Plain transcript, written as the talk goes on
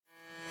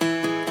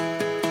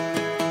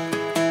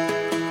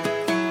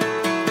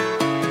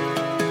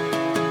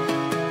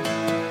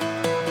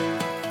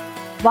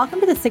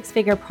Welcome to the Six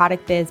Figure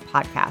Product Biz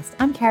podcast.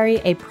 I'm Carrie,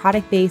 a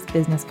product-based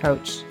business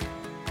coach.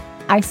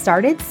 I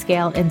started,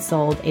 scaled, and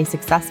sold a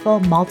successful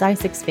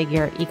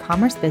multi-six-figure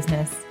e-commerce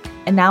business,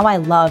 and now I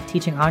love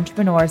teaching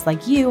entrepreneurs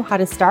like you how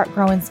to start,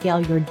 grow, and scale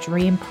your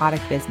dream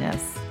product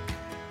business.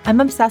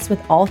 I'm obsessed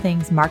with all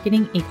things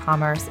marketing,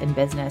 e-commerce, and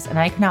business, and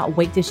I cannot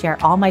wait to share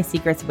all my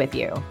secrets with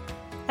you.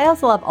 I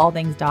also love all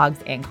things dogs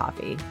and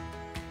coffee.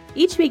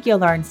 Each week, you'll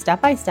learn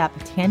step-by-step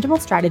tangible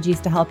strategies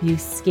to help you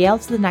scale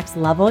to the next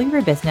level of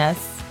your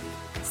business,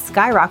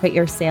 skyrocket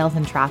your sales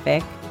and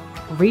traffic,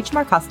 reach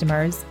more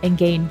customers, and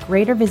gain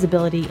greater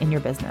visibility in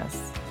your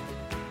business.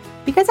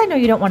 Because I know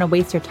you don't want to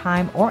waste your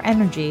time or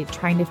energy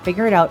trying to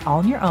figure it out all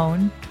on your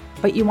own,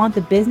 but you want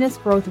the business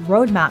growth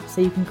roadmap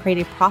so you can create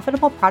a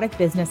profitable product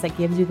business that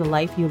gives you the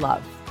life you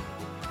love.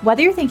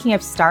 Whether you're thinking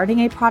of starting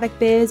a product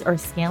biz or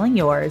scaling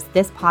yours,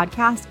 this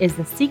podcast is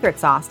the secret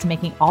sauce to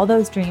making all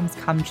those dreams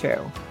come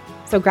true.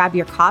 So grab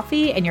your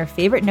coffee and your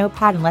favorite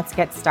notepad and let's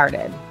get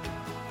started.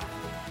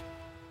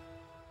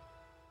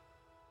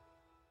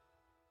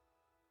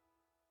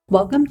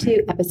 Welcome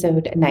to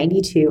episode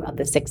 92 of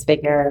the Six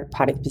Figure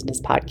Product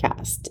Business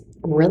Podcast.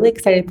 Really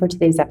excited for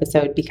today's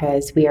episode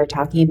because we are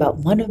talking about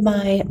one of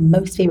my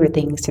most favorite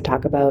things to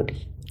talk about,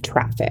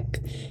 traffic.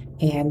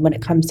 And when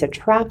it comes to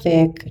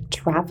traffic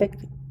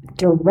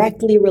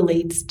directly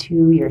relates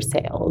to your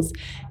sales.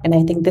 And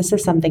I think this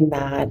is something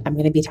that I'm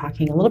going to be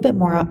talking a little bit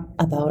more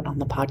about on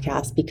the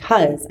podcast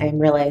because I'm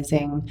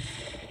realizing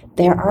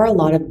there are a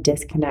lot of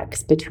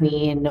disconnects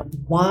between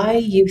why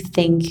you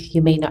think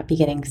you may not be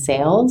getting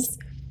sales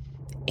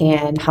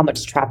and how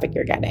much traffic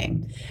you're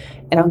getting.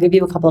 And I'll give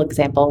you a couple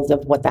examples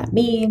of what that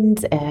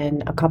means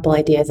and a couple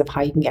ideas of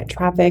how you can get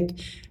traffic.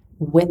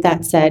 With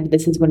that said,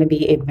 this is going to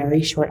be a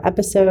very short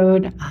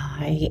episode.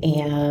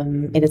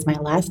 It is my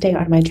last day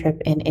on my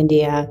trip in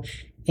India,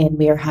 and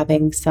we are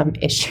having some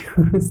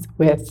issues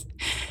with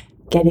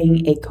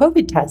getting a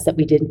COVID test that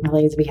we didn't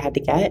realize we had to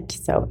get.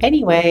 So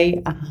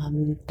anyway,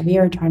 we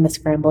are trying to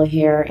scramble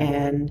here,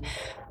 and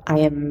I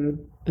am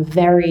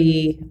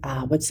very,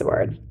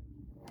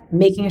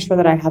 making sure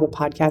that I have a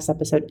podcast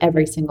episode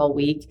every single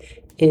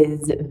week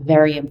is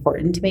very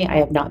important to me. I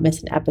have not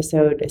missed an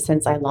episode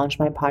since I launched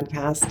my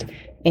podcast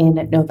in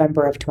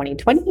November of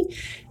 2020,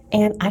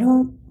 and I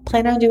don't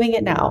plan on doing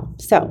it now.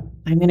 So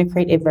I'm going to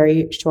create a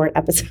very short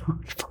episode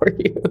for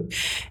you,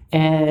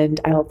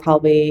 and I'll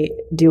probably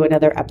do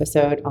another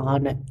episode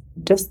on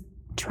just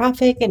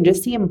traffic and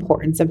just the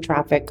importance of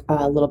traffic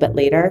a little bit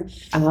later.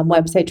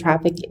 Website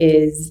traffic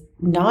is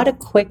not a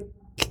quick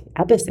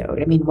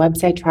episode. I mean,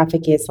 website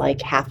traffic is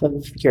like half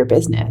of your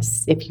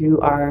business. If you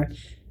are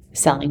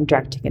selling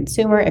direct to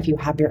consumer, if you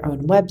have your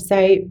own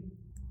website,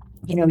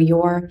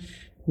 your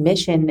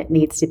mission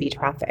needs to be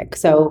traffic.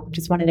 So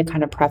just wanted to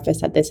kind of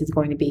preface that this is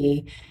going to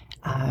be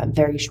a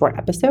very short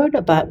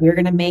episode, but we're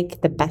going to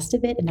make the best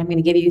of it. And I'm going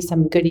to give you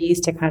some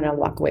goodies to kind of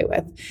walk away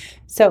with.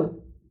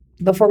 So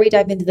before we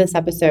dive into this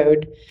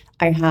episode,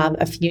 I have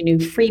a few new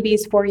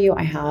freebies for you.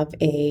 I have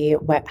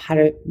how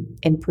to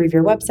improve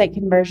your website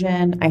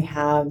conversion. I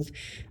have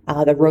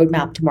the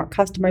roadmap to more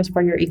customers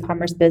for your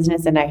e-commerce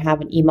business, and I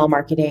have an email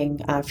marketing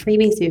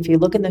freebie. So if you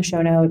look in the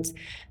show notes,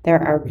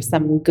 there are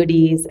some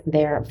goodies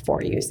there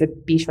for you. So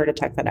be sure to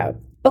check that out.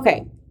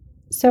 Okay,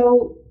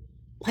 so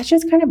let's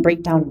just kind of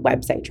break down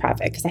website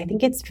traffic because I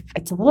think it's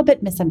a little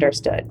bit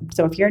misunderstood.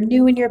 So if you're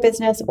new in your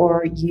business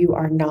or you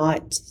are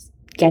not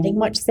getting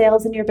much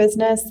sales in your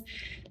business,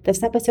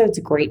 this episode's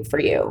great for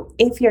you.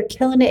 If you're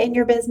killing it in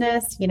your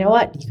business, you know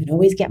what? You can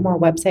always get more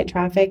website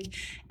traffic.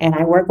 And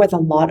I work with a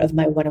lot of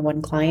my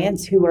one-on-one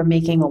clients who are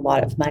making a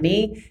lot of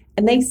money,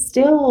 and they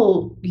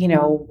still,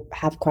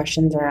 have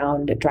questions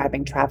around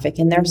driving traffic,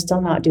 and they're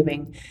still not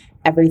doing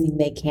everything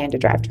they can to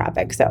drive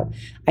traffic. So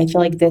I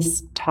feel like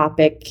this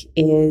topic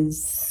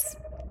is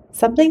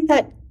something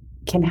that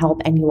can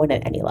help anyone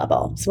at any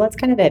level. So let's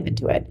kind of dive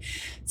into it.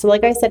 So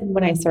like I said,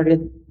 when I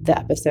started the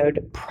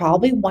episode,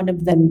 probably one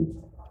of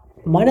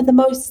the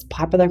most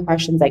popular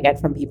questions I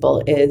get from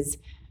people is,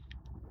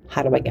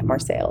 how do I get more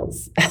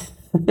sales?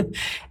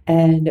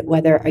 And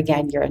whether,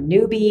 again, you're a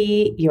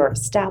newbie, you're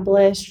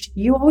established,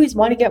 you always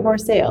want to get more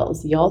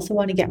sales. You also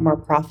want to get more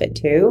profit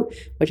too,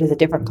 which is a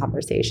different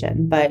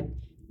conversation, but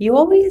you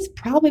always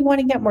probably want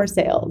to get more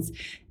sales.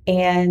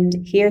 And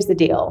here's the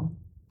deal.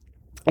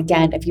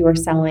 Again, if you are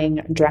selling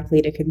directly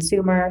to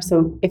consumer,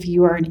 so if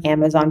you are an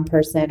Amazon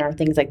person or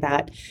things like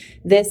that,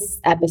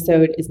 this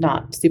episode is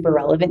not super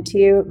relevant to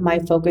you. My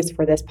focus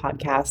for this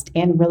podcast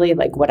and really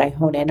like what I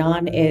hone in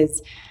on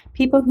is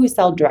people who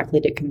sell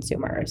directly to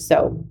consumers.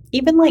 So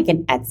even like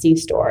an Etsy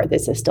store,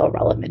 this is still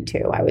relevant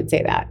to, I would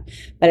say that.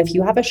 But if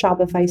you have a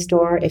Shopify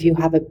store, if you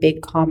have a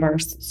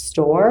BigCommerce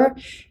store,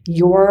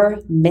 your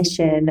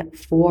mission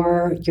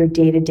for your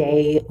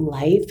day-to-day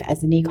life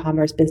as an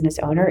e-commerce business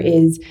owner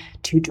is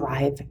to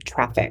drive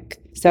traffic.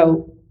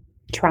 So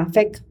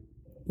traffic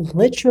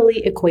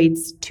literally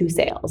equates to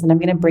sales. And I'm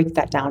going to break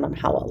that down on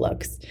how it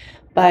looks.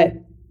 But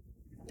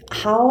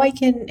how I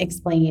can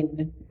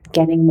explain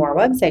getting more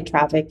website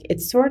traffic,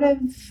 it's sort of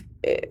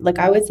like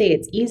I would say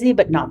it's easy,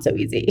 but not so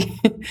easy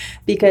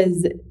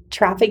because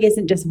traffic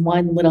isn't just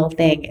one little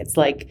thing. It's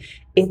like,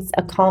 it's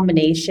a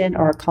culmination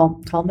or a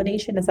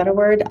culmination, is that a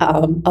word?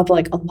 Of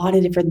like a lot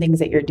of different things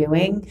that you're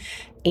doing.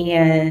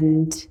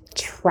 And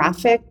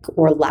traffic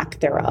or lack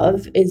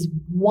thereof is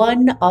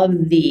one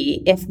of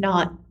the, if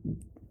not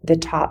the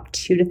top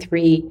 2 to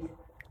 3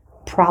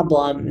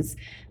 problems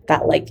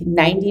that like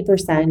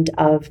 90%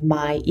 of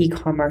my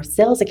e-commerce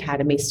sales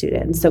academy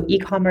students. So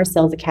e-commerce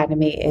sales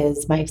academy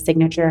is my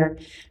signature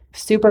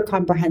super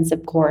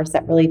comprehensive course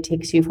that really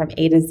takes you from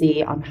A to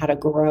Z on how to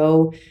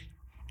grow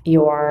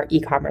your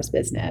e-commerce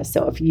business.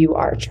 So if you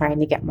are trying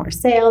to get more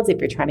sales, if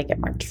you're trying to get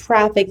more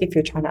traffic, if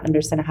you're trying to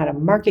understand how to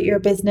market your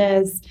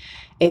business,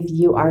 if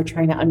you are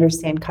trying to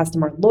understand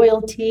customer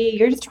loyalty,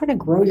 you're just trying to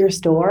grow your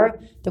store,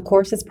 the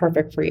course is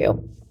perfect for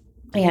you.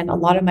 And a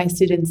lot of my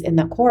students in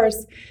the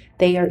course,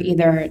 they are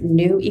either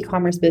new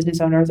e-commerce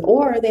business owners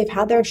or they've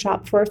had their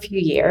shop for a few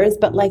years,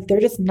 but like they're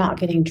just not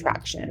getting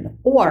traction.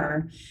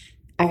 Or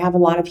I have a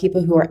lot of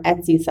people who are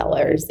Etsy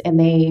sellers and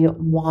they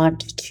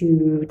want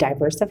to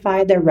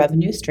diversify their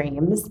revenue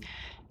streams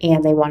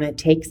and they want to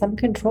take some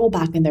control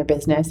back in their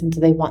business. And so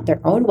they want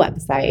their own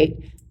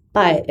website.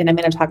 But, and I'm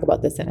going to talk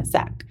about this in a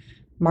sec,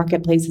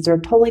 marketplaces are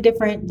totally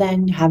different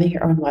than having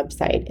your own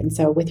website. And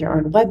so with your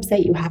own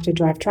website, you have to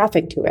drive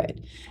traffic to it.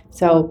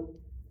 So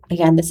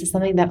again, this is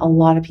something that a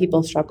lot of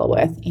people struggle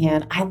with.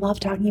 And I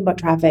love talking about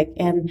traffic.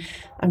 And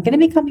I'm going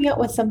to be coming out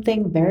with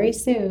something very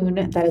soon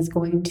that is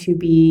going to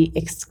be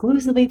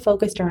exclusively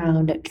focused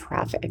around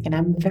traffic. And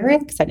I'm very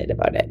excited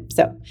about it.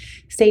 So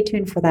stay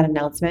tuned for that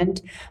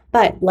announcement.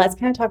 But let's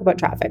kind of talk about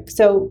traffic.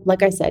 So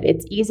like I said,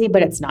 it's easy,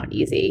 but it's not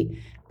easy.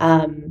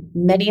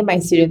 Many of my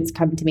students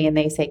come to me and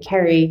they say,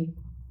 Carrie,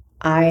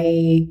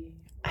 I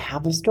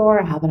have a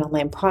store, I have an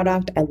online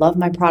product, I love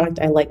my product,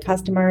 I like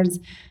customers,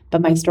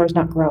 but my store's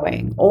not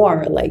growing.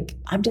 Or like,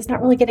 I'm just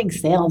not really getting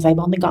sales. I've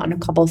only gotten a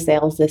couple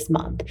sales this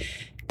month.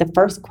 The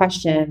first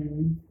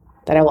question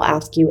that I will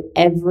ask you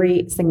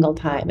every single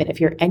time, and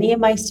if you're any of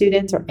my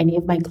students or any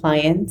of my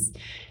clients,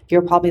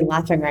 you're probably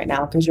laughing right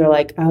now because you're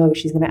like, oh,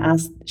 she's going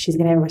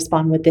to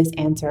respond with this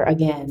answer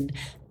again.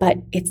 But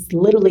it's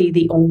literally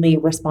the only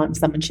response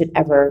someone should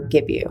ever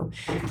give you.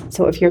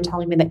 So if you're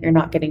telling me that you're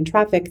not getting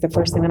traffic, the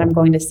first thing that I'm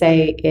going to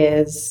say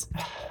is,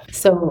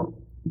 so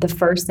the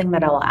first thing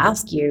that I'll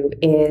ask you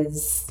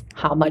is,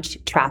 how much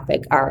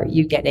traffic are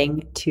you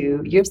getting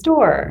to your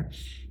store?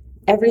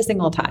 Every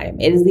single time.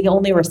 It is the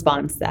only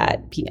response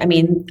that,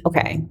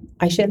 okay,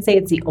 I shouldn't say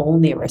it's the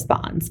only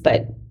response,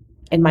 but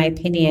in my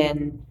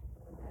opinion,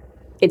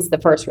 it's the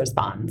first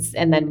response.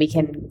 And then we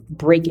can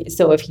break it.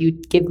 So if you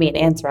give me an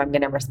answer, I'm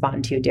going to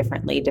respond to you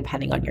differently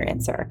depending on your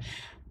answer.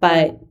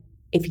 But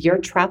if your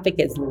traffic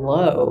is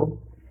low,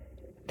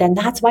 then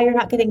that's why you're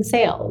not getting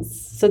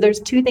sales. So there's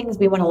 2 things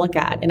we want to look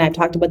at. And I've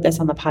talked about this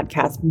on the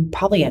podcast,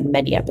 probably in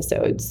many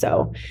episodes.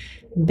 So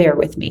bear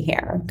with me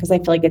here because I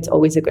feel like it's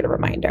always a good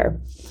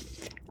reminder.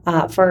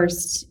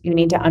 First, you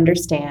need to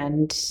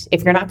understand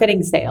if you're not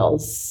getting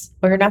sales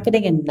or you're not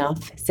getting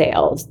enough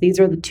sales, these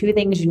are the 2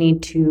 things you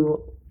need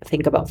to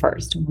think about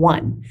first.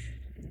 1,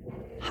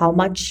 how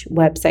much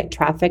website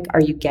traffic are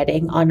you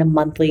getting on a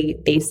monthly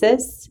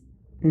basis?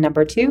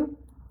 Number 2,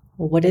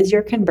 what is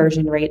your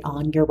conversion rate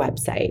on your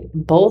website?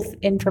 Both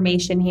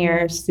information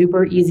here,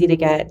 super easy to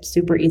get,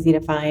 super easy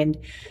to find.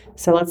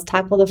 So let's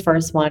tackle the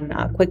first one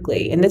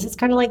quickly. And this is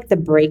kind of like the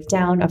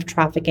breakdown of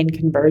traffic and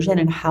conversion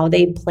and how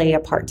they play a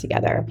part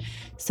together.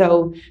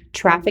 So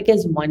traffic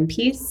is one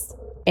piece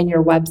and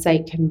your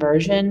website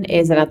conversion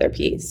is another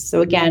piece.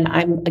 So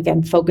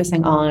I'm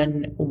focusing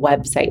on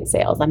website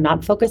sales. I'm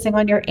not focusing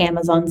on your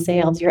Amazon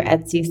sales, your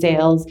Etsy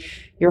sales,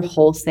 your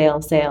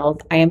wholesale sales.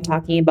 I am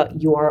talking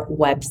about your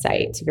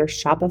website, your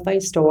Shopify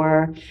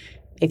store.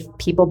 If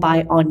people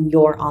buy on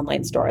your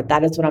online store,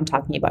 that is what I'm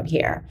talking about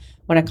here.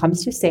 When it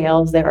comes to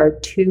sales, there are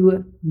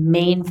 2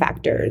 main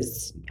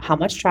factors: how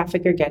much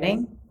traffic you're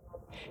getting,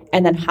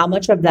 and then how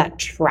much of that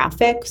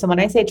traffic. So when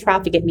I say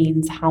traffic, it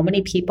means how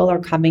many people are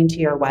coming to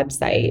your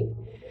website.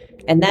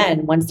 And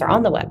then once they're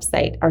on the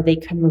website, are they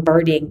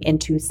converting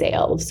into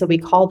sales? So we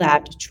call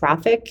that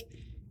traffic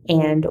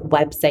and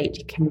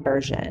website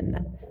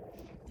conversion.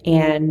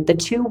 And the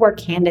 2 work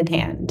hand in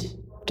hand.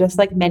 Just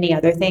like many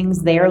other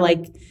things, they are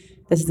like,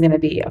 this is going to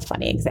be a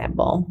funny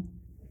example.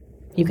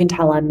 You can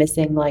tell I'm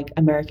missing like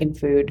American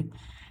food.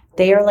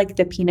 They are like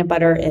the peanut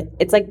butter.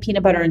 It's like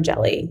peanut butter and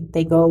jelly.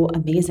 They go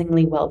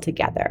amazingly well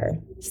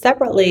together.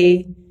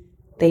 Separately,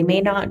 they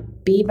may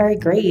not be very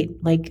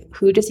great. Like,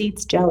 who just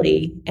eats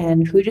jelly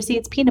and who just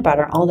eats peanut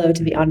butter? Although,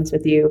 to be honest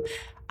with you,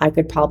 I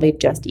could probably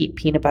just eat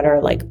peanut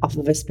butter like off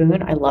of a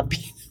spoon. I love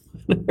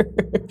peanut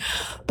butter.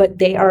 But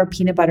they are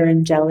peanut butter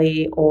and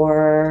jelly,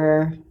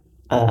 or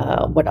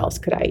what else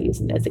could I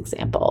use in this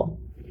example?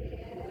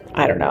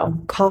 I don't know,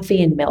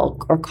 coffee and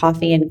milk or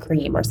coffee and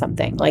cream or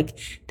something. Like,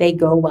 they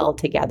go well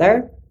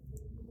together.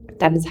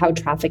 That is how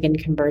traffic and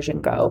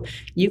conversion go.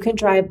 You can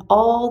drive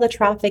all the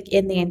traffic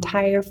in the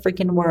entire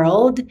freaking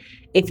world.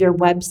 If your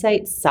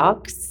website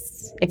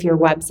sucks, if your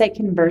website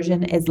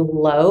conversion is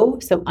low,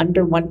 so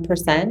under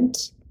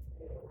 1%,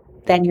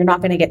 then you're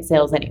not going to get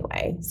sales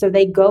anyway. So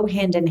they go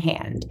hand in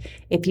hand.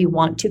 If you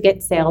want to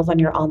get sales on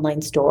your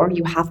online store,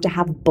 you have to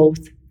have both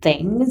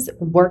things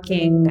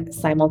working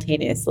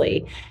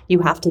simultaneously. You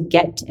have to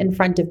get in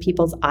front of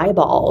people's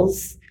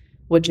eyeballs,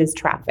 which is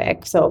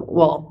traffic. So,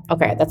 well,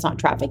 okay, that's not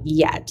traffic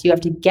yet. You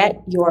have to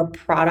get your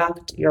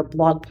product, your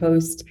blog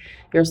post,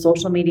 your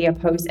social media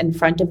post in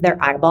front of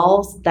their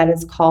eyeballs. That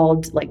is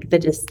called like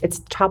it's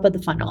top of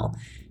the funnel.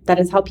 That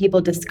is how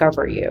people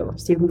discover you.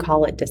 So you can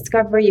call it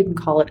discovery, you can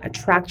call it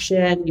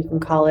attraction, you can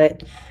call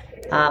it,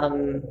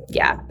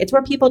 it's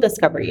where people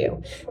discover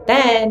you.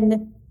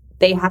 Then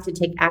they have to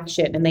take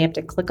action and they have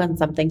to click on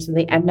something. So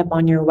they end up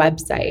on your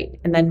website.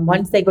 And then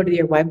once they go to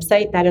your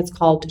website, that is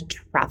called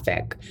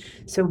traffic.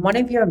 So one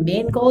of your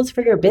main goals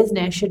for your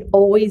business should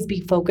always be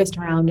focused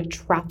around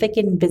traffic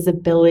and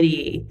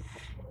visibility.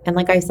 And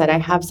like I said, I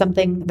have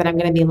something that I'm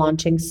going to be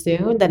launching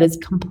soon that is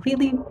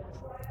completely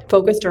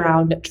focused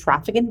around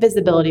traffic and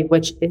visibility,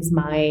 which is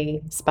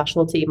my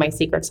specialty, my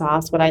secret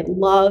sauce, what I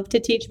love to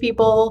teach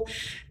people.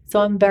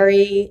 So I'm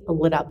very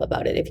lit up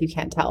about it, if you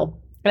can't tell.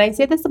 And I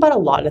say this about a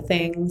lot of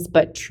things,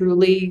 but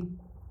truly,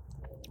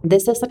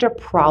 this is such a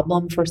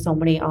problem for so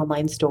many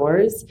online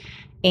stores.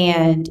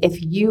 And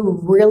if you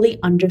really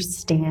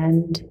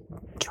understand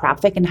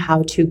traffic and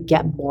how to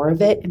get more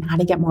of it and how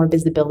to get more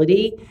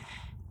visibility,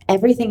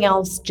 everything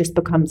else just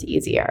becomes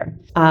easier.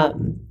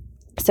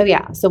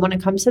 So when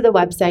it comes to the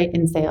website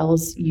and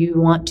sales,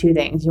 you want two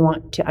things. You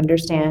want to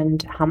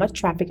understand how much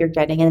traffic you're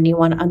getting, and then you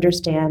want to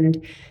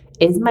understand,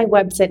 is my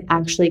website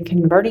actually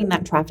converting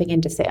that traffic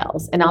into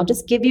sales? And I'll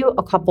just give you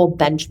a couple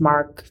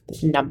benchmark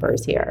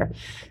numbers here.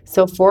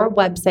 So for a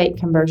website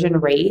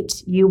conversion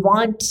rate, you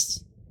want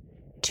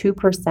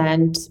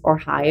 2% or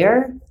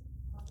higher,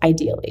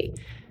 ideally.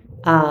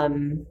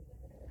 1%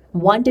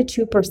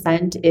 to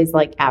 2% is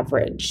like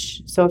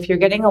average. So if you're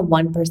getting a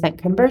 1%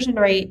 conversion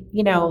rate,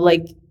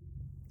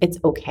 it's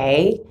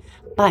okay,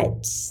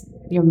 but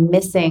you're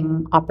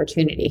missing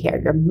opportunity here.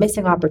 You're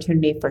missing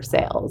opportunity for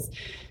sales.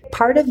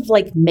 Part of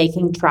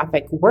making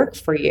traffic work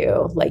for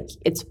you,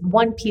 it's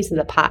one piece of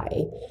the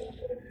pie.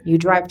 You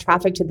drive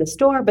traffic to the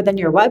store, but then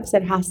your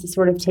website has to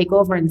sort of take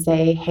over and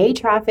say, hey,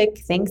 traffic,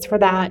 thanks for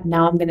that.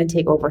 Now I'm going to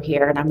take over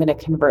here and I'm going to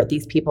convert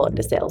these people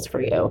into sales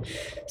for you.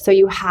 So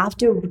you have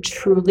to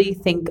truly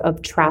think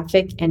of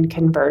traffic and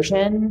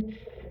conversion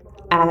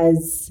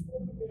as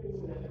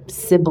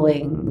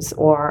siblings,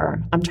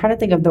 or I'm trying to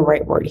think of the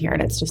right word here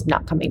and it's just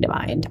not coming to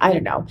mind. I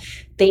don't know.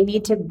 They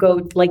need to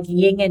go like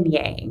yin and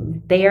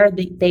yang. They are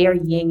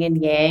yin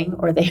and yang,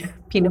 or they are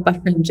peanut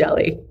butter and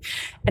jelly.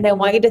 And I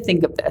want you to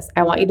think of this.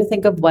 I want you to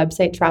think of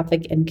website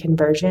traffic and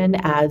conversion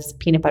as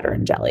peanut butter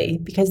and jelly,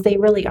 because they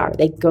really are.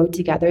 They go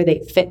together. They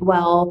fit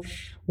well.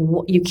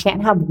 You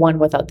can't have one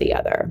without the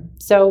other.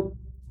 So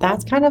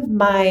that's kind of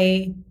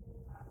my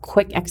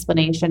quick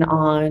explanation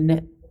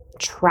on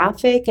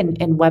traffic and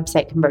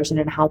website conversion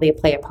and how they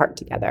play a part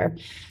together.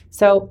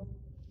 So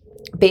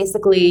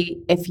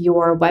basically, if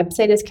your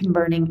website is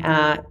converting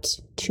at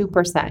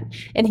 2%,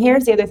 and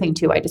here's the other thing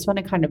too, I just want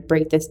to kind of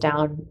break this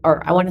down,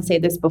 or I want to say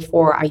this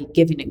before I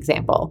give you an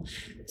example.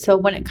 So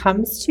when it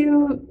comes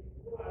to,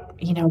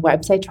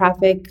 website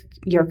traffic,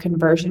 your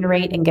conversion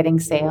rate and getting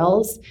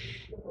sales,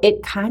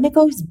 it kind of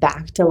goes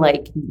back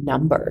to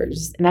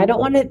numbers. And I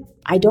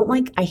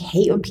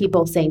hate when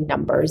people say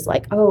numbers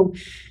oh,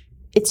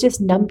 it's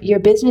just your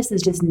business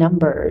is just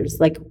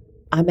numbers.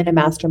 I'm in a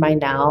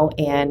mastermind now,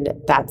 and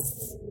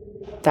that's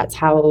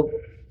how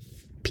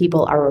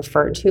people are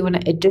referred to,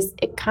 and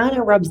it kind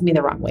of rubs me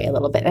the wrong way a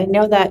little bit. I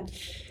know that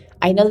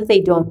they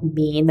don't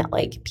mean that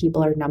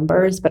people are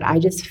numbers, but I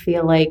just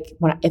feel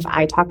if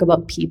I talk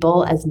about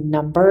people as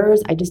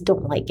numbers, I just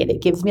don't like it.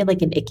 It gives me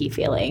an icky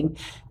feeling,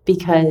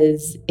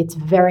 because it's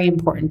very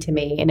important to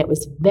me, and it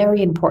was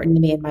very important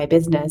to me in my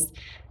business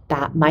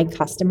that my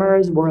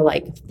customers were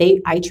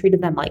I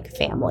treated them like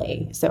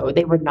family. So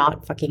they were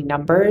not fucking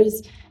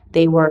numbers.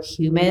 They were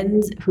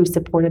humans who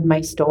supported my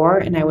store,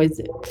 and I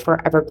was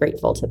forever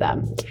grateful to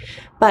them.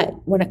 But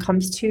when it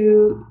comes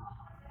to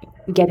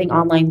getting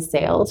online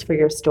sales for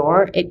your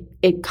store,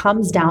 it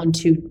comes down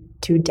to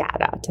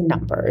data, to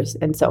numbers.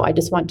 And so I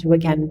just want to,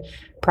 again,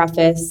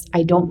 preface,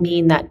 I don't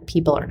mean that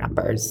people are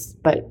numbers,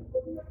 but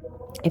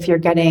if you're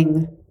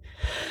getting,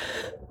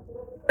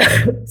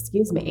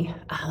 excuse me.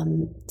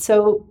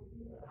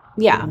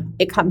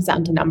 It comes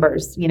down to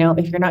numbers.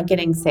 If you're not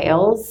getting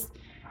sales,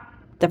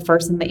 the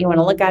first thing that you want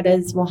to look at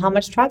is, well, how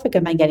much traffic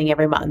am I getting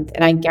every month?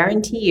 And I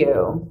guarantee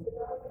you,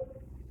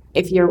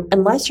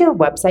 unless your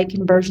website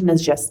conversion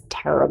is just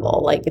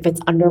terrible, if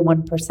it's under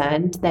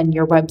 1%, then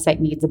your website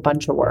needs a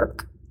bunch of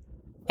work.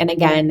 And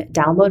again,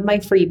 download my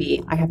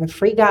freebie. I have a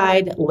free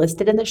guide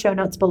listed in the show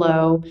notes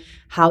below,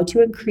 how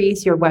to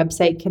increase your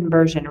website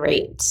conversion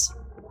rate.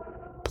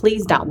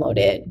 Please download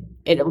it.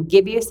 It'll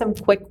give you some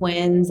quick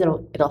wins.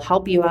 It'll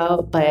help you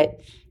out,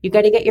 but you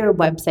got to get your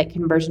website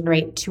conversion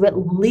rate to at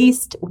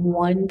least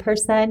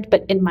 1%.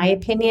 But in my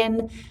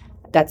opinion,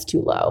 that's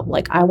too low.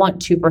 Like I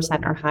want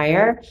 2% or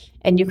higher.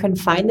 And you can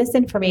find this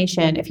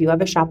information if you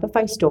have a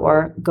Shopify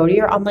store, go to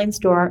your online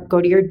store,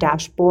 go to your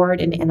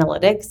dashboard and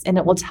analytics, and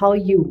it will tell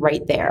you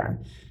right there.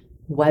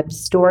 Web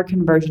store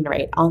conversion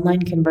rate,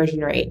 online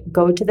conversion rate.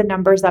 Go to the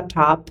numbers up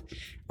top,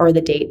 or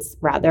the dates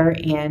rather,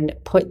 and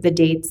put the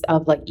dates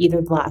of like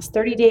either the last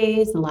 30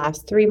 days, the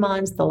last 3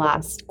 months, the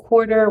last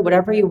quarter,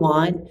 whatever you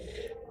want.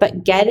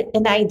 But get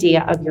an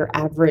idea of your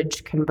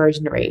average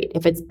conversion rate.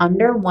 If it's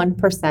under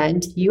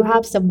 1%, you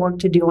have some work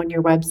to do on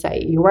your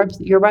website.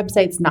 Your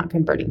website's not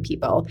converting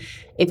people.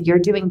 If you're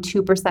doing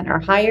 2% or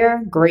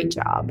higher, great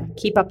job.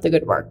 Keep up the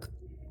good work.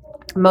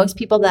 Most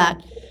people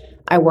that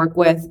I work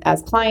with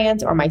as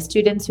clients or my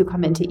students who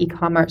come into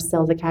e-commerce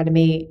sales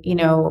academy,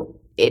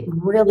 it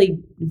really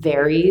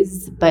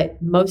varies,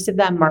 but most of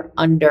them are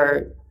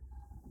under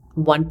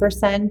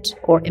 1%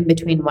 or in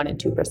between 1 and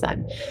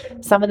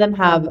 2%. Some of them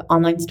have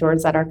online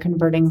stores that are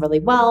converting really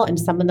well, and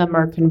some of them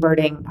are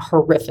converting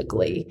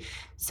horrifically.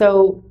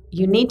 So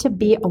you need to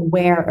be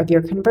aware of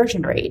your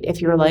conversion rate.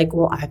 If you're like,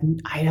 well,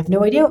 I have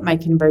no idea what my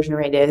conversion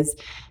rate is,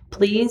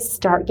 please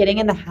start getting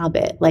in the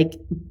habit. Like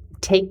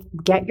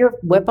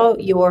whip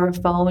out your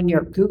phone,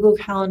 your Google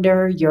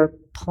Calendar, your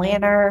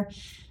planner.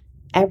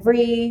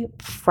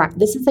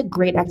 This is a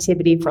great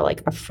activity for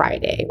like a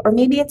Friday, or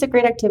maybe it's a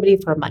great activity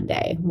for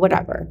Monday,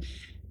 whatever.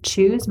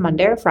 Choose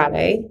Monday or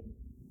Friday,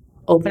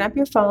 open up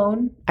your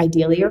phone,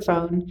 ideally your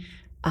phone,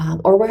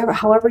 or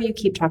however you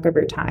keep track of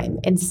your time,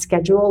 and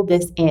schedule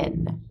this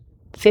in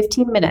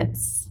 15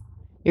 minutes.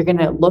 You're going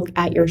to look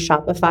at your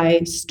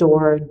Shopify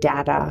store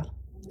data,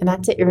 and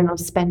that's it. You're going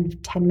to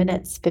spend 10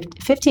 minutes,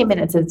 15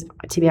 minutes is,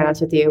 to be honest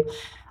with you.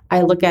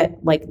 I look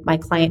at like my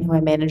client who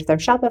I manage their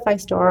Shopify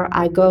store.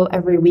 I go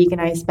every week and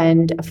I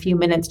spend a few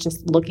minutes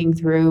just looking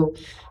through,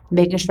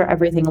 making sure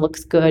everything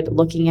looks good,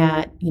 looking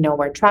at,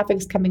 where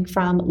traffic's coming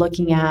from,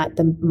 looking at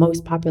the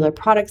most popular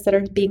products that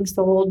are being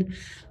sold,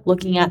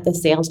 looking at the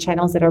sales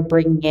channels that are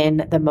bringing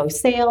in the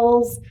most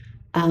sales.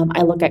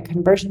 I look at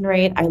conversion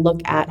rate. I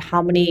look at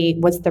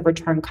what's the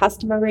return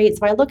customer rate.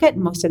 So I look at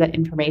most of that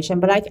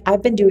information, but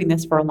I've been doing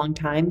this for a long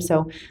time.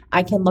 So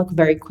I can look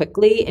very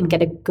quickly and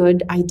get a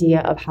good idea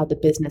of how the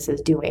business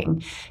is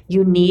doing.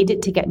 You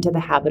need to get into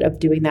the habit of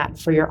doing that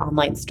for your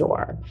online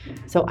store.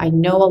 So I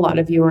know a lot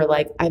of you are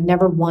like, I've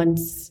never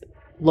once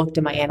looked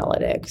at my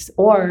analytics,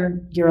 or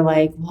you're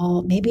like,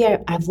 well, maybe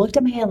I've looked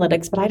at my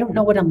analytics, but I don't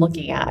know what I'm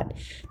looking at.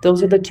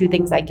 Those are the two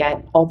things I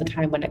get all the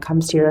time when it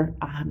comes to your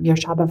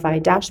Shopify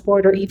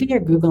dashboard or even your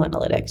Google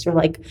Analytics. You're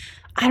like,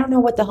 I don't know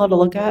what the hell to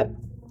look at.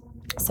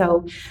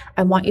 So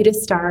I want you to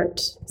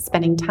start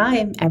spending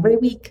time every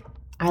week.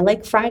 I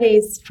like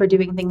Fridays for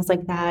doing things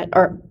like that,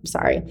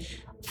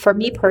 for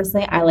me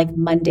personally, I like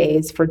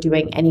Mondays for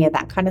doing any of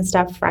that kind of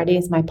stuff. Friday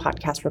is my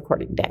podcast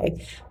recording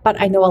day. But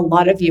I know a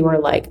lot of you are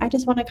like, I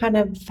just want to kind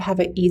of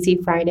have an easy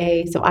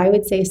Friday. So I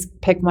would say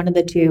pick one of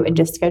the two and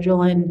just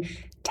schedule in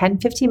 10,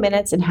 15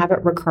 minutes and have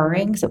it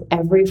recurring. So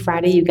every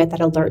Friday you get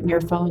that alert in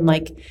your phone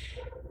like,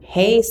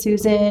 hey,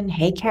 Susan,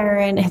 hey,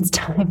 Karen, it's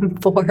time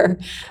for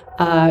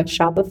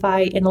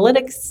Shopify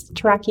Analytics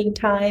tracking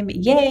time.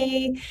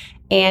 Yay.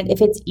 And if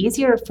it's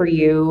easier for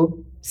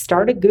you,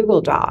 start a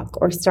Google Doc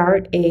or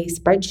start a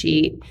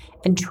spreadsheet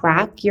and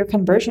track your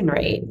conversion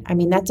rate. I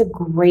mean, that's a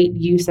great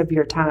use of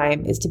your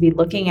time, is to be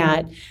looking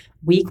at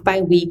week by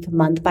week,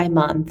 month by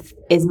month.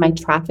 Is my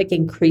traffic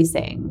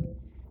increasing?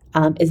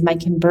 Is my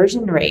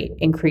conversion rate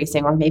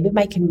increasing? Or maybe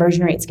my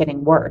conversion rate's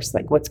getting worse.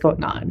 Like, what's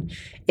going on?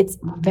 It's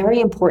very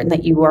important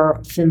that you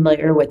are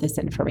familiar with this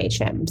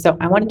information. So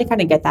I wanted to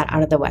kind of get that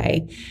out of the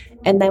way.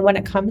 And then when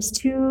it comes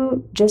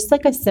to just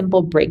like a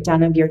simple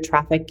breakdown of your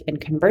traffic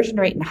and conversion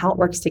rate and how it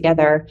works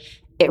together,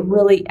 it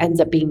really ends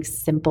up being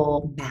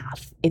simple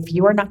math. If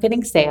you are not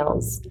getting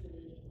sales,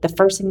 the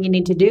first thing you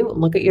need to do,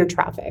 look at your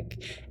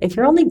traffic. If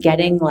you're only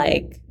getting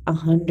like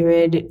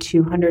 100,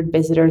 200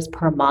 visitors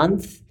per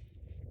month,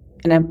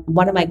 and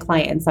one of my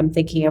clients, I'm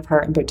thinking of her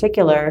in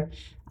particular,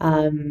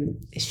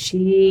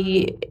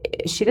 she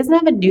doesn't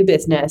have a new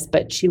business,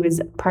 but she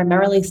was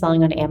primarily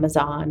selling on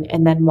Amazon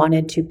and then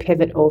wanted to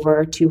pivot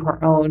over to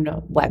her own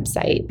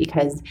website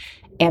because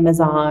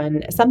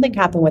something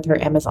happened with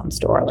her Amazon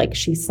store. Like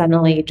she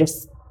suddenly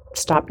just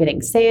stopped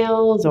getting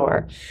sales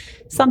or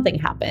something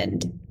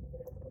happened.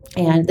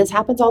 And this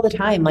happens all the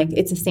time. Like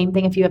it's the same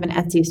thing if you have an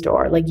Etsy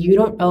store. Like you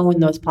don't own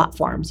those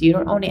platforms. You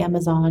don't own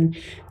Amazon.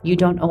 You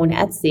don't own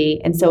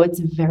Etsy. And so it's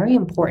very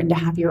important to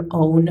have your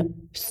own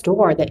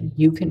store that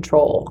you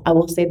control. I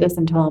will say this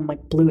until I'm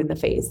like blue in the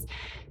face.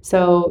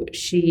 So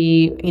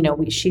she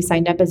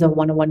signed up as a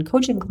one-on-one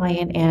coaching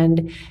client,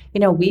 and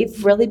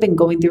we've really been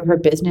going through her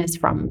business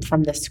from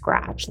the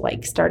scratch,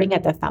 like starting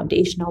at the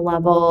foundational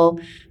level,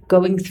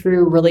 going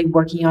through really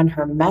working on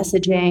her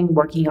messaging,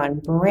 working on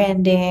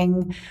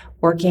branding,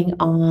 working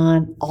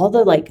on all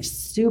the like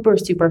super,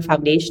 super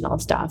foundational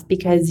stuff,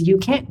 because you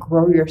can't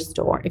grow your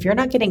store if you're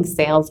not getting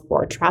sales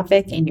or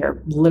traffic and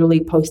you're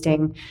literally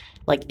posting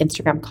like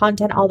Instagram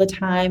content all the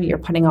time, you're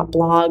putting out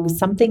blogs,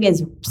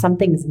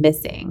 something's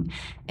missing.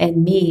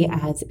 And me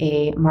as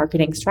a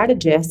marketing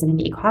strategist and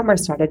an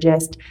e-commerce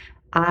strategist,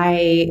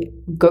 I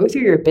go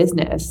through your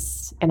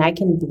business and I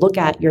can look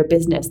at your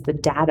business, the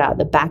data,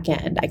 the back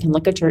end. I can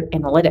look at your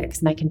analytics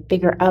and I can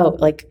figure out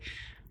like,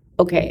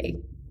 okay,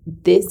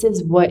 this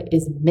is what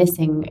is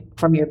missing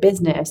from your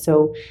business.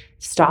 So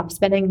stop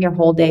spending your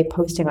whole day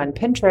posting on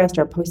Pinterest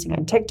or posting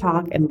on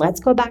TikTok, and let's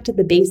go back to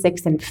the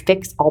basics and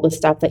fix all the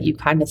stuff that you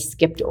kind of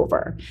skipped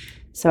over.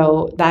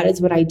 So that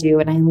is what I do.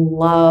 And I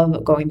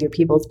love going through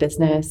people's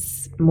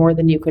business more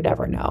than you could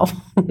ever know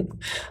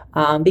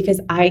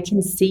because I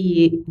can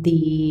see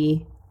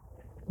the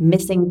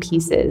missing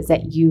pieces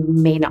that you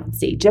may not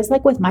see. Just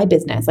like with my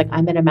business, like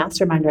I'm in a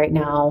mastermind right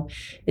now.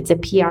 It's a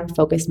PR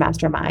focused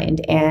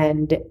mastermind.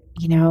 And,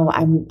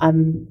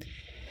 I'm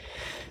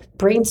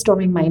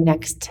brainstorming my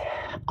next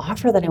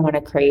offer that I want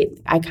to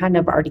create. I kind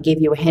of already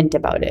gave you a hint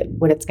about it,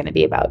 what it's going to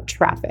be about: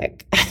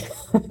 traffic,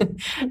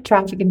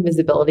 traffic and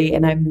visibility.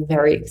 And I'm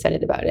very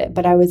excited about it.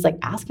 But I was like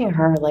asking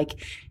her,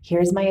 like,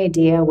 here's my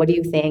idea. What do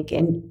you think?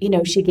 And,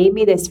 she gave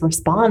me this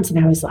response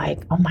and I was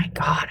like, oh my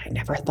God, I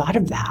never thought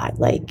of that.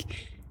 Like,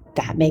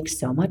 that makes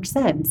so much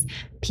sense.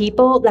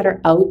 People that are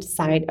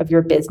outside of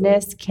your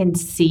business can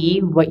see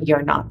what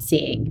you're not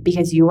seeing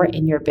because you are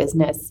in your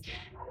business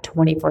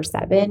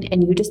 24/7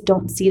 and you just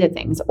don't see the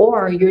things,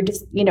 or you're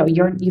just, you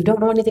don't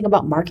know anything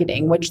about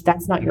marketing, which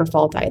that's not your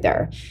fault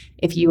either.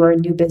 If you are a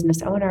new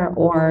business owner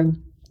or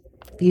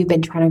you've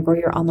been trying to grow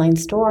your online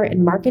store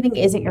and marketing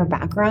isn't your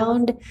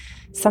background,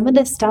 some of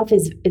this stuff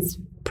is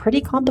pretty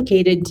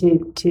complicated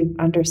to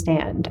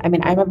understand. I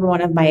mean, I remember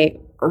one of my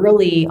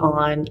early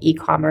on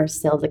e-commerce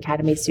sales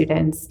academy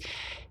students,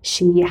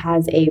 she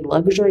has a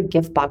luxury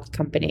gift box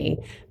company.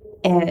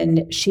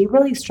 And she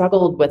really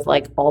struggled with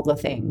like all the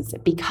things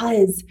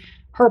because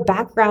her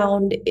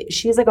background,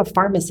 she's like a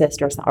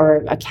pharmacist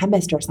or a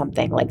chemist or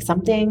something, like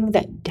something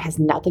that has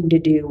nothing to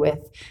do with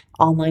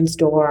online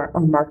store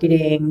or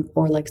marketing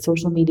or like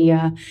social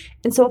media.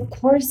 And so of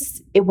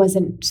course it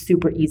wasn't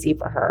super easy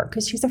for her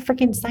because she's a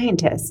freaking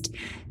scientist.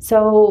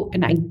 So,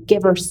 and I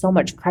give her so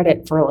much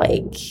credit for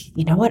like,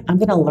 you know what, I'm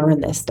going to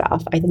learn this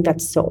stuff. I think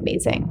that's so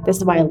amazing. This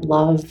is why I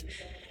love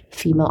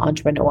female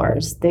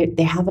entrepreneurs. They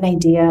have an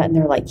idea and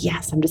they're like,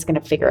 yes, I'm just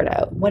going to figure it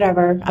out.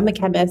 Whatever. I'm a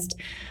chemist.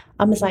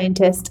 I'm a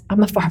scientist.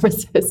 I'm a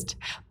pharmacist.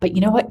 But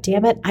you know what?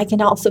 Damn it. I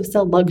can also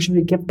sell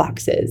luxury gift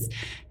boxes.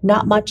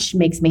 Not much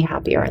makes me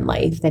happier in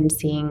life than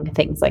seeing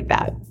things like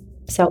that.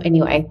 So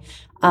anyway,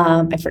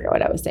 I forget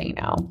what I was saying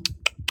now.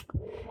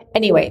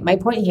 Anyway, my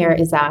point here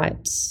is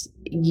that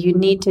you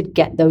need to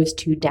get those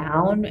two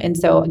down. And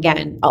so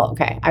again,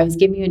 I was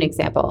giving you an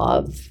example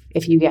of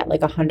if you get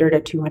like 100 or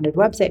 200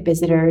 website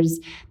visitors,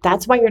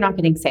 that's why you're not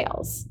getting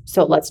sales.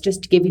 So let's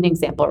just give you an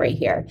example right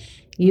here.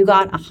 You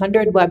got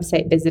 100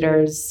 website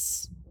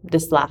visitors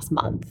this last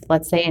month,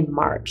 let's say in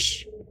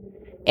March,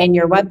 and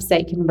your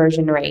website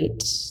conversion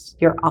rate,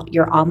 your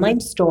online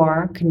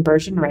store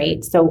conversion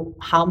rate. So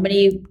how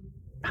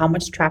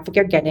much traffic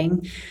you're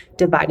getting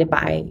divided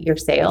by your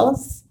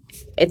sales.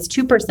 It's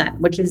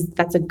 2%,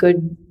 that's a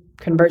good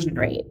conversion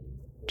rate.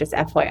 Just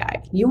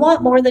FYI. You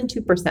want more than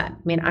 2%. I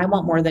mean, I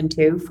want more than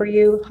 2 for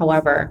you.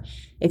 However,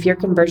 if your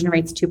conversion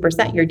rate's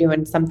 2%, you're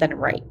doing something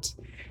right.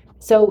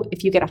 So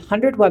if you get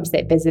 100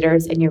 website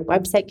visitors and your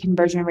website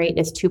conversion rate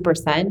is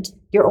 2%,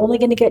 you're only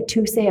going to get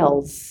 2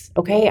 sales.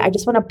 Okay. I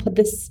just want to put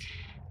this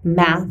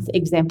math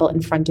example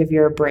in front of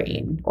your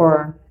brain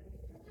or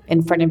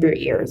in front of your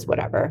ears,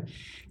 whatever.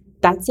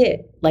 That's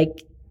it.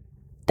 Like,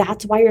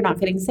 that's why you're not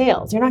getting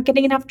sales. You're not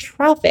getting enough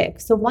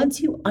traffic. So once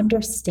you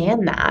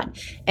understand that,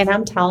 and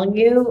I'm telling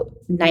you,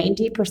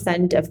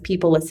 90% of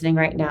people listening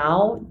right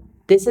now,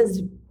 this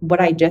is what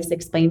I just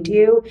explained to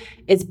you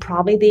is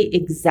probably the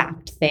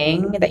exact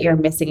thing that you're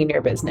missing in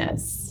your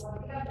business.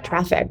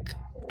 Traffic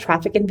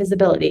and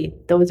visibility.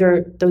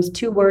 Those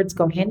 2 words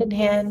go hand in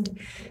hand.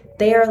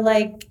 They are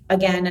like,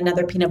 again,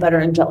 another peanut butter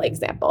and jelly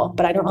example,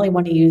 but I don't really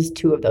want to use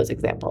 2 of those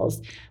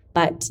examples.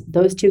 But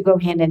those 2 go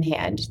hand in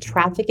hand,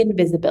 traffic and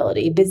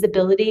visibility.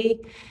 Visibility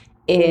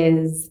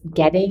is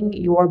getting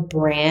your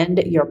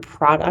brand, your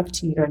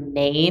product, your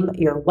name,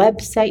 your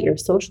website, your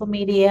social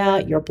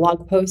media, your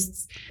blog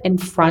posts in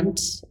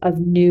front of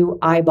new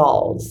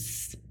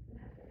eyeballs.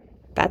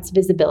 That's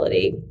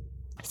visibility.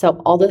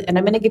 So and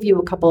I'm going to give you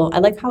a couple. I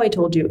like how I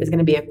told you it was going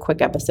to be a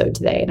quick episode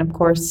today. And of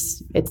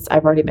course,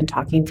 I've already been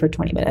talking for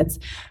 20 minutes.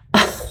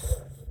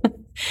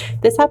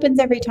 This happens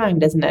every time,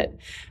 doesn't it?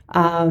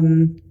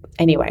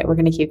 Anyway, we're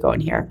going to keep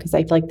going here because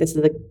I feel like this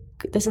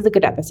is a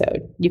good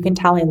episode. You can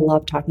tell I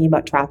love talking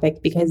about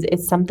traffic because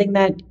it's something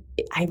that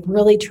I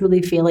really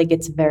truly feel like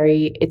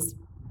it's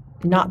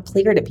not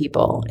clear to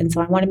people. And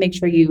so I want to make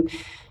sure you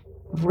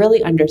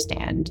really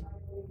understand.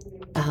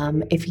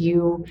 If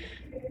you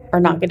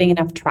are not getting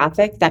enough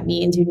traffic, that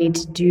means you need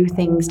to do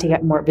things to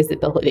get more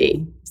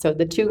visibility. So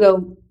the 2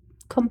 go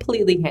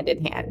completely hand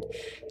in hand.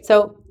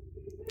 So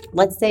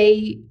let's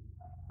say,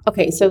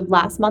 so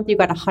last month you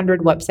got 100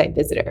 website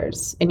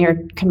visitors and your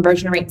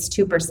conversion rate's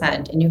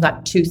 2% and you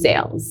got 2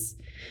 sales.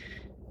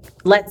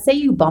 Let's say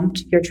you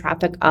bumped your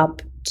traffic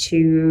up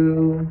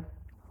to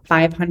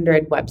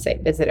 500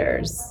 website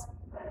visitors.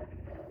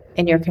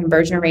 and your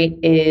conversion rate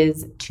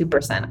is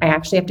 2%. I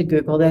actually have to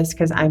Google this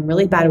because I'm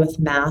really bad with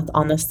math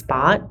on the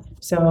spot.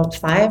 So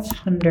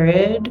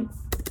 500,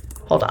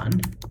 hold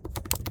on.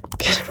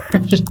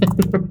 Conversion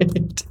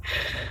rate.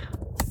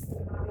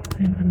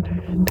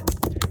 500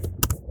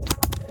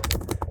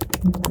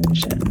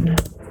 conversion.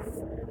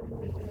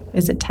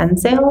 Is it 10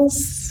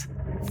 sales?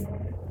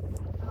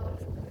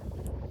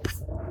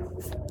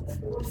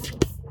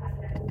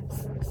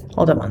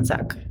 Hold on one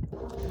sec.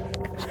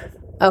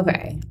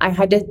 Okay, I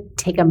had to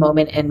take a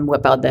moment and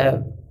whip out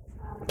the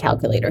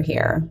calculator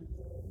here.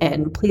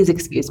 And please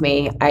excuse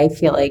me. I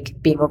feel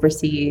like being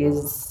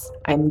overseas,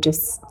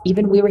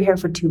 even we were here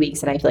for 2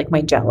 weeks and I feel like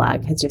my jet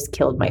lag has just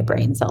killed my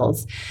brain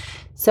cells.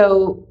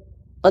 So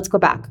let's go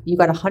back. You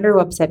got 100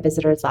 website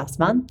visitors last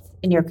month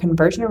and your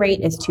conversion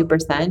rate is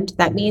 2%.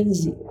 That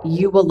means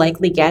you will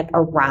likely get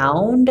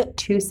around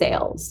 2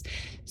 sales.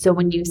 So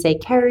when you say,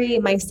 Carrie,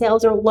 my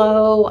sales are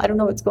low, I don't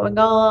know what's going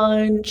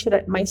on,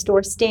 my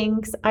store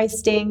stinks, I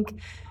stink,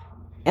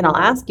 and I'll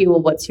ask you,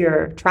 well, what's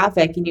your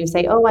traffic? And you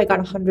say, oh, I got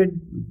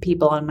 100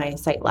 people on my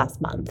site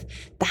last month.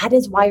 That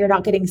is why you're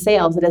not getting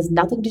sales. It has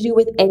nothing to do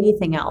with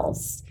anything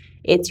else.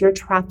 It's your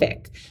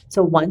traffic.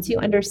 So once you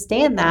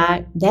understand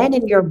that, then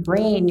in your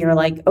brain, you're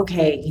like,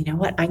 okay, you know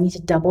what? I need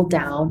to double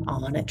down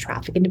on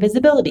traffic and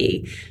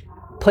visibility.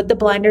 Put the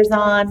blinders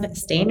on,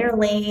 stay in your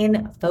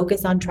lane,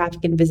 focus on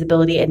traffic and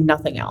visibility and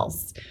nothing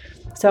else.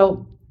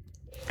 So,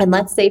 and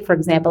let's say, for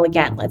example,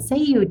 again, let's say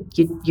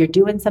you're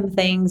doing some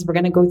things. We're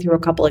going to go through a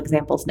couple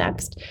examples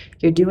next.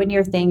 You're doing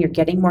your thing, you're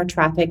getting more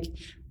traffic.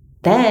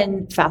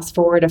 Then fast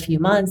forward a few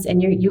months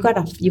and you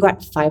got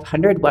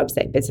 500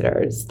 website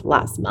visitors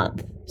last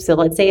month. So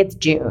let's say it's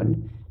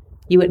June.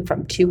 You went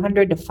from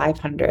 200 to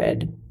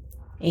 500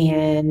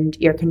 and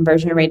your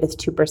conversion rate is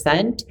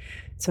 2%.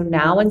 So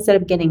now instead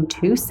of getting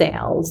 2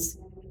 sales,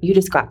 you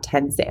just got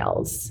 10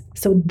 sales.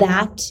 So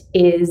that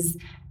is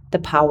the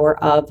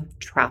power of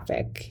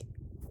traffic.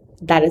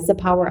 That is the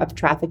power of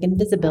traffic and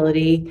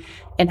visibility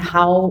and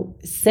how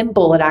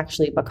simple it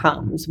actually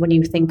becomes when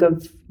you think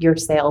of your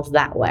sales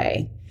that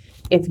way.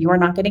 If you're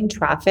not getting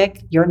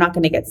traffic, you're not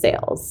going to get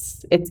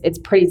sales. It's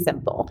pretty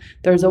simple.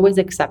 There's always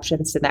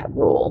exceptions to that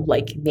rule.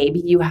 Like maybe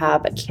you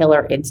have a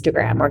killer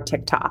Instagram or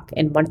TikTok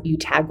and you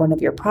tag one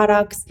of your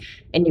products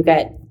and you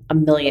get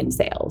 1 million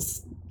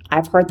sales.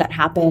 I've heard that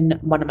happen.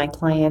 One of my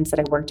clients that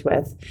I worked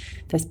with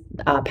this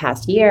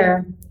past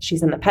year,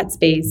 she's in the pet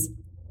space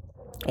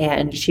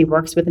and she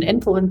works with an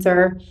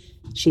influencer.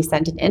 She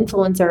sent an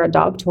influencer a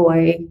dog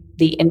toy.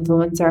 The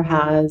influencer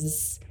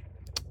has,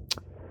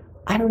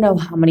 I don't know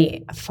how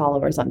many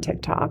followers on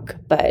TikTok,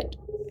 but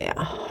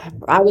yeah,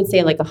 I would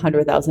say like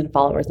 100,000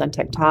 followers on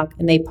TikTok.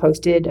 And they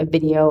posted a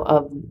video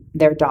of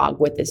their dog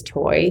with this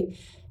toy.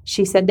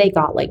 She said they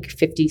got like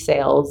 50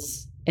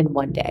 sales in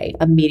one day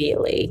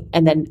immediately.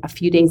 And then a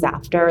few days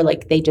after,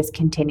 like they just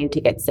continued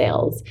to get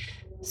sales.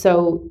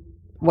 So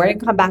we're going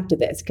to come back to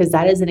this because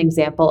that is an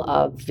example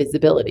of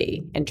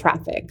visibility and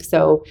traffic.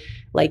 So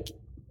like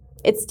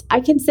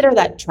I consider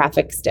that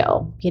traffic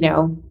still,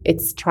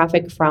 it's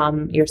traffic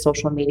from your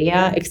social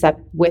media,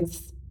 except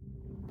it's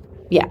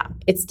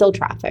still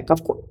traffic.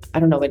 Of course, I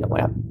don't know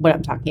what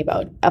I'm talking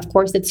about. Of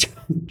course it's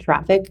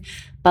traffic,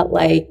 but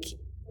like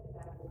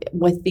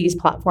with these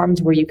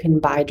platforms where you can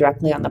buy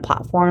directly on the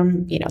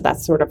platform,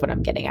 that's sort of what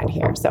I'm getting at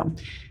here. So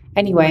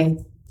anyway,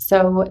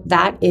 so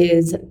that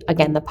is,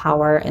 again, the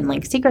power and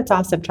like secret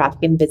sauce of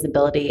traffic and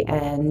visibility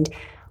and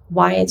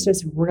why it's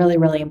just really,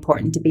 really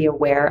important to be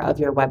aware of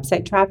your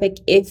website traffic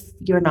if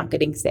you're not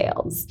getting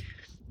sales.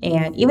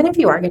 And even if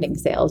you are getting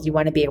sales, you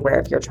want to be aware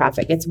of your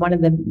traffic. It's one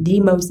of the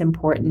most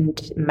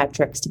important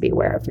metrics to be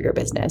aware of for your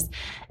business.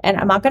 And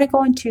I'm not going to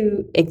go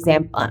into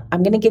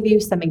I'm going to give you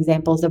some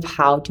examples of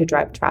how to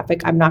drive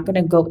traffic. I'm not going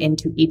to go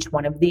into each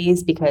one of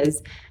these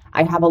because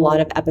I have a lot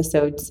of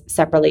episodes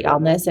separately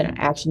on this and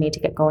I actually need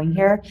to get going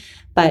here.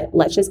 But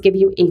let's just give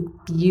you a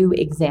few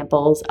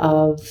examples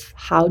of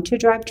how to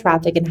drive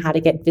traffic and how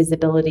to get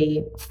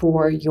visibility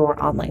for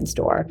your online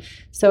store.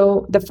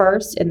 So the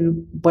first,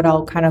 and what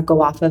I'll kind of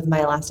go off of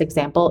my last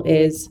example,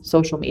 is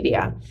social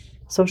media.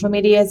 Social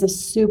media is a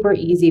super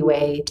easy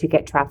way to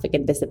get traffic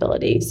and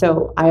visibility.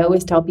 So I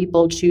always tell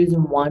people choose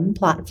one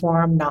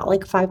platform, not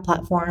like 5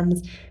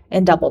 platforms,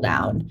 and double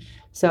down.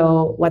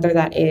 So whether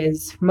that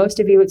is, for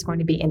most of you, it's going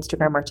to be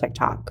Instagram or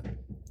TikTok.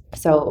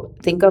 So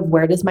think of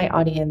where does my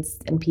audience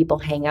and people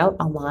hang out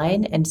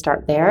online and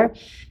start there.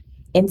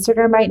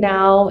 Instagram right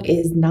now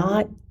is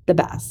not the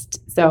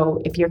best.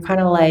 So if you're kind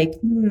of like,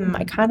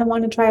 I kind of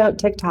want to try out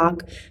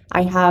TikTok,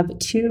 I have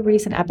 2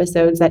 recent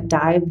episodes that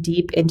dive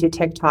deep into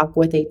TikTok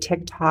with a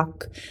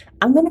TikTok.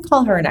 I'm going to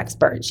call her an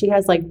expert. She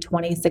has like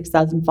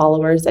 26,000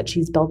 followers that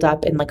she's built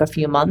up in like a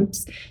few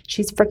months.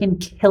 She's freaking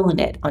killing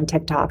it on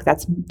TikTok.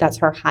 That's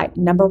her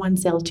number 1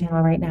 sales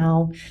channel right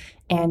now.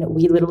 And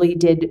we literally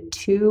did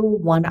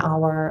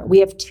we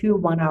have two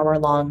 1 hour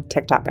long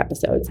TikTok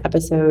episodes.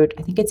 Episode,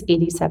 I think it's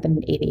 87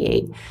 and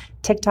 88.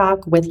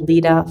 TikTok with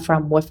Lita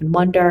from Woof and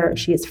Wonder.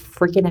 She is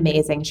freaking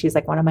amazing. She's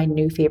like one of my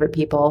new favorite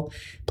people.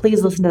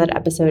 Please listen to that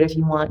episode if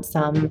you want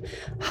some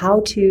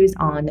how-tos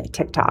on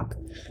TikTok.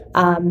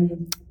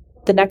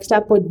 The next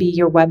step would be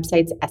your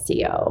website's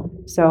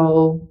SEO.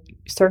 So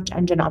search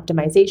engine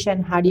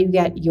optimization. How do you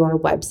get your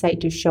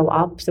website to show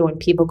up? So when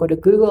people go to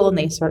Google and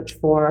they search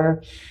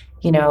for,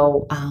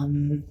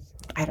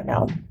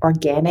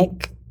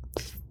 organic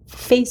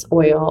face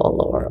oil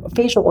or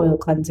facial oil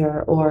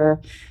cleanser, or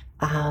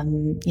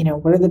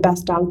what are the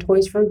best dog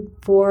toys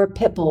for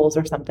pit bulls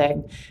or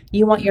something?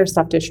 You want your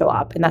stuff to show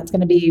up, and that's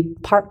going to be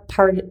part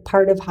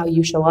of how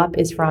you show up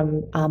is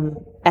from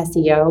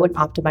SEO and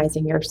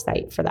optimizing your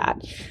site for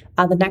that.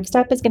 The next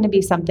step is going to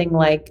be something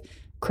like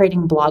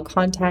creating blog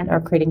content or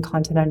creating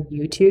content on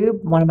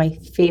YouTube. One of my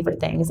favorite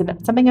things,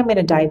 and something I'm going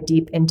to dive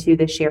deep into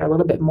this year a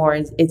little bit more,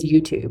 is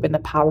YouTube and the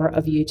power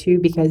of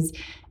YouTube, because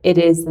it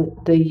is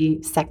the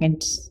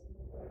second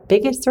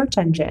biggest search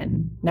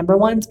engine. Number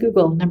one is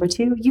Google. Number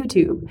two,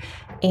 YouTube.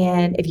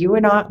 And if you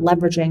are not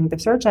leveraging the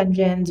search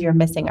engines, you're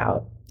missing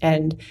out.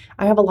 And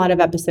I have a lot of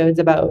episodes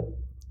about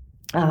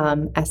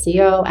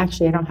SEO.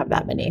 Actually, I don't have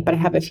that many, but I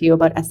have a few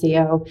about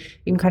SEO.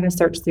 You can kind of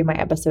search through my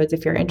episodes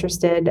if you're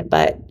interested.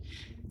 But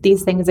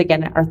these things,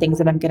 again, are things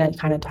that I'm going to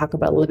kind of talk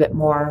about a little bit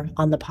more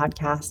on the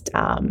podcast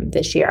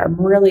this year. I'm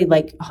really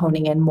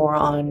honing in more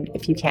on,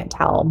 if you can't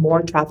tell,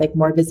 more traffic,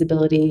 more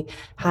visibility,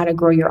 how to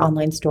grow your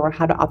online store,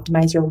 how to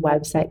optimize your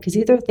website, because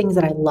these are things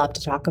that I love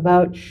to talk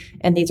about.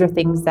 And these are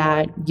things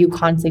that you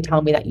constantly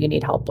tell me that you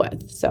need help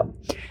with. So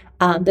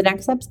the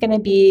next step is going to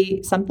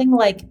be something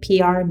like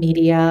PR,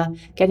 media,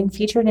 getting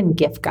featured in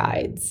gift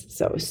guides.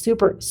 So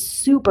super,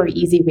 super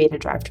easy way to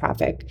drive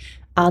traffic.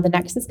 The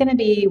next is going to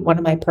be one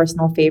of my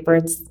personal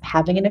favorites,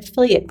 having an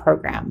affiliate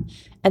program.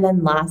 And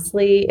then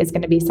lastly is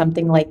going to be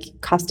something like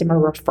customer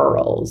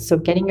referrals. So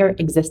getting your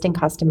existing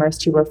customers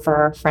to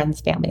refer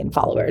friends, family, and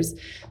followers.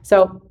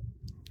 So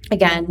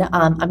again,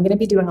 I'm going to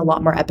be doing a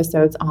lot more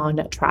episodes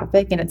on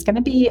traffic, and it's going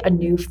to be a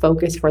new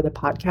focus for the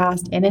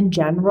podcast. And in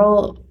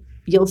general,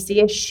 you'll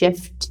see a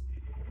shift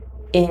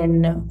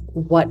in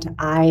what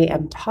I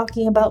am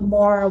talking about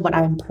more, what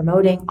I'm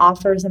promoting,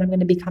 offers that I'm going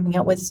to be coming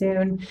out with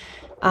soon.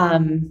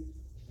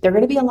 They're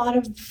going to be a lot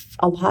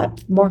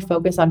more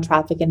focus on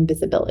traffic and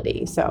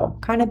visibility. So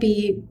kind of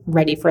be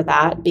ready for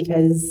that,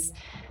 because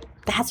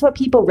that's what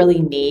people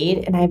really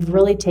need. And I've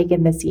really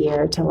taken this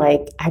year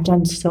to I've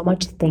done so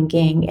much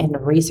thinking and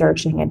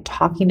researching and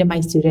talking to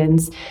my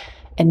students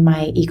in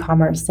my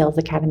e-commerce sales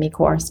academy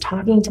course,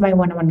 talking to my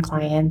one-on-one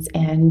clients,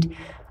 and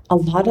a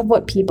lot of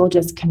what people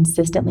just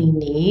consistently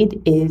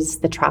need is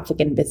the traffic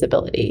and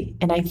visibility.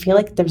 And I feel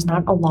like there's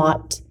not a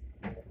lot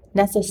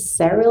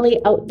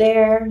necessarily out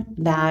there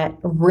that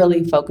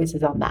really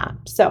focuses on that.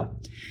 So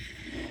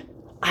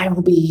I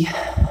will be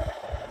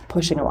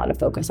pushing a lot of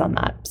focus on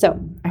that. So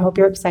I hope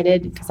you're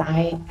excited, because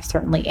I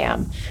certainly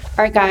am.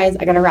 All right, guys,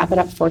 I got to wrap it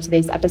up for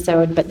today's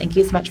episode, but thank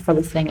you so much for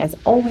listening as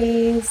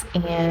always.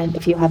 And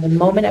if you have a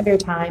moment of your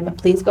time,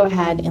 please go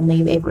ahead and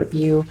leave a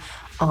review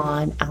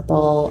on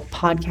Apple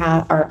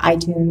Podcast or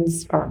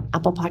iTunes or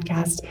Apple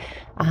Podcast.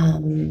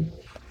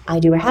 I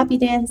do a happy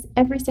dance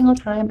every single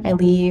time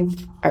every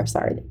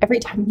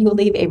time you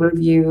leave a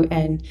review,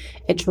 and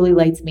it truly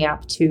lights me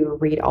up to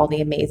read all the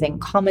amazing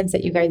comments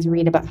that you guys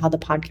read about how the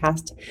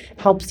podcast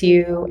helps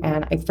you,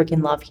 and I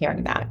freaking love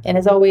hearing that. And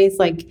as always,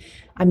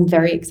 I'm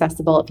very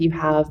accessible. If you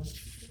have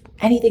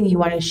anything you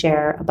want to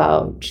share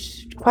about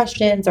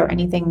questions or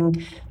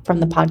anything from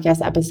the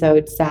podcast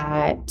episodes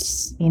that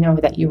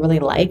you really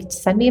liked,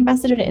 send me a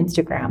message on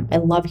Instagram. I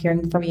love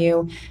hearing from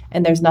you.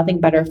 And there's nothing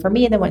better for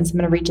me than when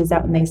someone reaches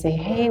out and they say,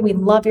 hey, we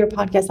love your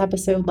podcast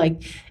episode.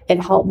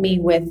 It helped me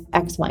with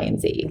X, Y,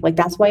 and Z.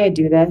 That's why I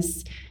do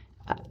this.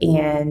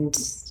 And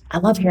I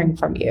love hearing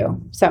from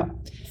you. So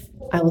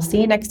I will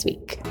see you next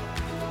week.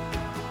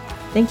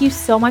 Thank you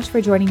so much for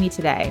joining me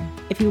today.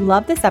 If you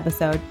love this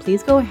episode,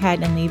 please go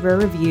ahead and leave a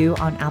review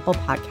on Apple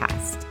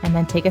Podcasts, and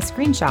then take a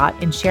screenshot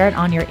and share it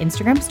on your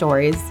Instagram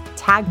stories.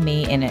 Tag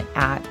me in it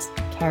at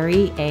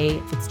Carrie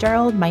A.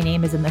 Fitzgerald. My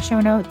name is in the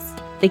show notes.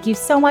 Thank you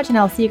so much, and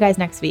I'll see you guys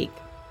next week.